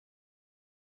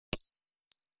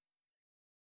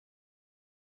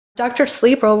Dr.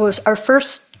 Sleeper, was our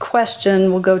first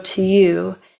question will go to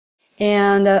you.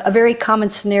 And a very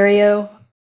common scenario,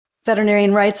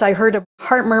 veterinarian writes, I heard a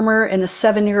heart murmur in a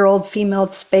 7-year-old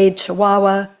female spayed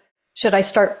Chihuahua. Should I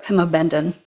start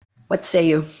pimobendan? What say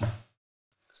you?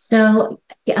 So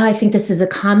yeah, I think this is a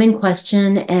common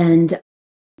question, and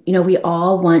we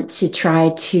all want to try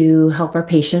to help our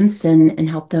patients and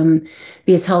help them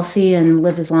be as healthy and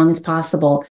live as long as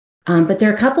possible. But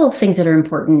there are a couple of things that are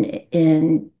important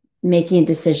in making a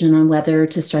decision on whether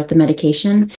to start the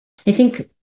medication. I think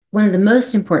one of the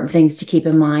most important things to keep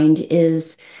in mind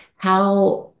is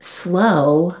how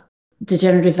slow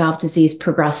degenerative valve disease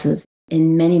progresses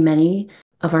in many, many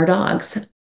of our dogs.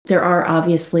 There are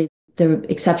obviously the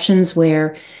exceptions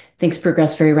where things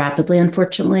progress very rapidly,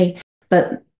 unfortunately,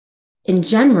 but in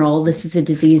general, this is a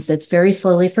disease that's very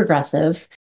slowly progressive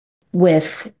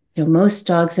with most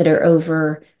dogs that are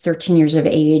over 13 years of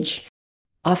age.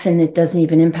 Often it doesn't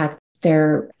even impact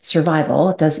their survival.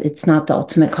 It's not the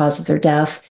ultimate cause of their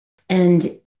death. And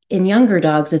in younger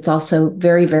dogs, it's also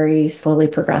very, very slowly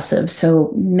progressive.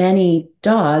 So many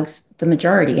dogs, the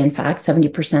majority, in fact,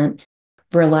 70%,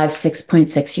 were alive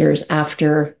 6.6 years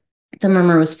after the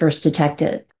murmur was first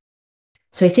detected.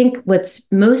 So I think what's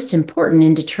most important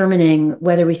in determining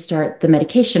whether we start the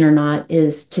medication or not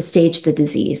is to stage the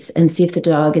disease and see if the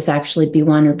dog is actually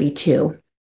B1 or B2.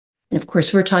 And of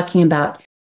course, we're talking about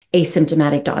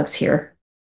asymptomatic dogs here,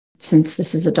 since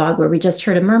this is a dog where we just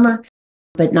heard a murmur,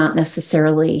 but not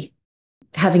necessarily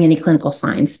having any clinical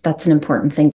signs. That's an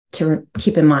important thing to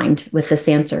keep in mind with this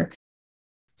answer.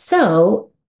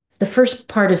 So the first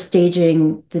part of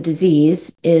staging the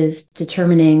disease is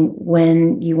determining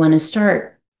when you want to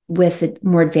start with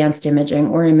more advanced imaging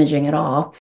or imaging at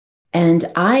all. And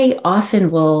I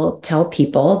often will tell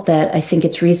people that I think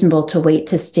it's reasonable to wait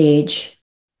to stage,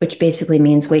 which basically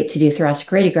means wait to do thoracic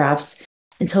radiographs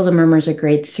until the murmurs are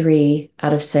grade 3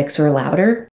 out of 6 or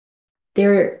louder.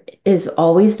 There is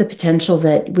always the potential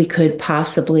that we could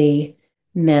possibly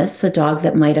miss a dog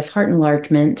that might have heart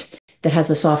enlargement that has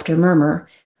a softer murmur.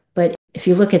 But if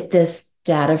you look at this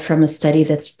data from a study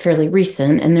that's fairly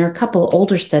recent, and there are a couple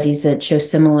older studies that show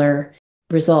similar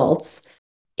results,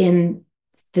 in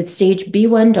the stage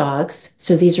B1 dogs,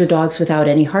 so these are dogs without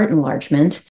any heart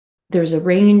enlargement, there's a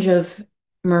range of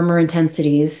murmur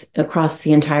intensities across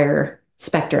the entire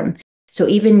spectrum. So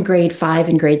even grade 5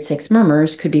 and grade 6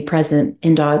 murmurs could be present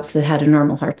in dogs that had a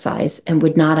normal heart size and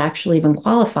would not actually even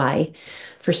qualify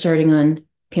for starting on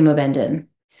pimobendan.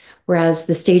 Whereas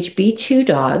the stage B2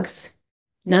 dogs,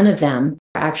 none of them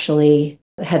actually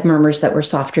had murmurs that were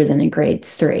softer than a grade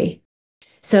 3.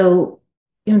 So,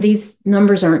 these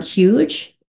numbers aren't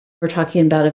huge. We're talking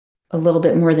about a little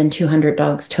bit more than 200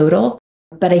 dogs total.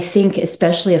 But I think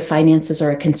especially if finances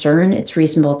are a concern, it's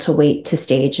reasonable to wait to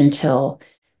stage until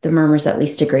the murmur's at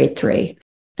least a grade 3.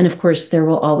 And of course, there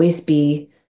will always be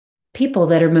people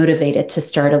that are motivated to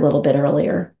start a little bit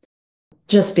earlier,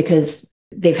 just because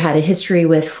they've had a history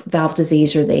with valve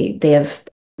disease or they have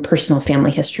personal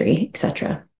family history,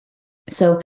 etc.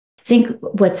 So I think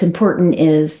what's important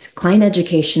is client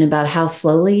education about how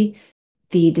slowly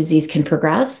the disease can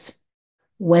progress.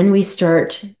 When we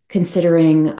start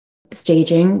considering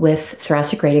staging with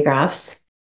thoracic radiographs,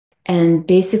 and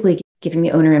basically giving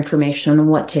the owner information on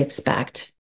what to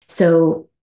expect. So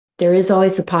there is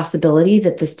always the possibility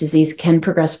that this disease can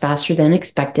progress faster than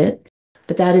expected,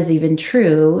 but that is even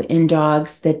true in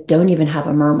dogs that don't even have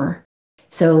a murmur.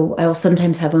 So I will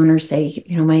sometimes have owners say,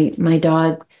 my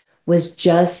dog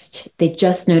they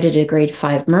just noted a grade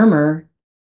 5 murmur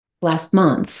last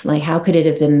month. Like, how could it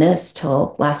have been missed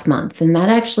till last month? And that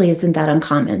actually isn't that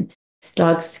uncommon.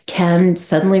 Dogs can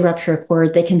suddenly rupture a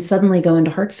cord. They can suddenly go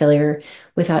into heart failure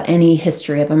without any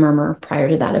history of a murmur prior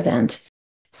to that event.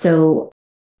 So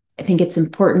I think it's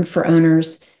important for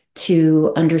owners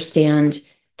to understand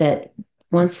that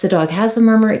once the dog has a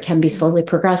murmur, it can be slowly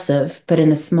progressive, but in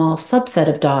a small subset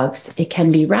of dogs, it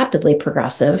can be rapidly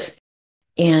progressive.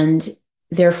 And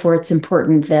therefore, it's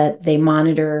important that they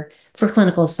monitor for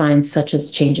clinical signs such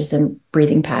as changes in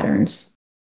breathing patterns.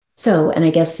 So, and I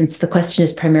guess since the question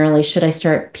is primarily, should I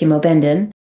start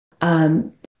pimobendan?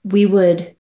 We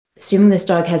would, assuming this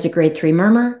dog has a grade 3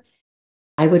 murmur,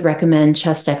 I would recommend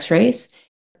chest x-rays.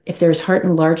 If there's heart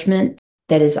enlargement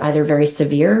that is either very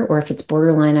severe or if it's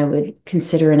borderline, I would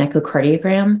consider an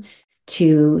echocardiogram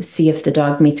to see if the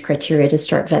dog meets criteria to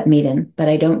start vetmedan. But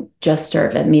I don't just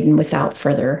start vetmedan without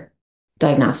further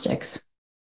diagnostics.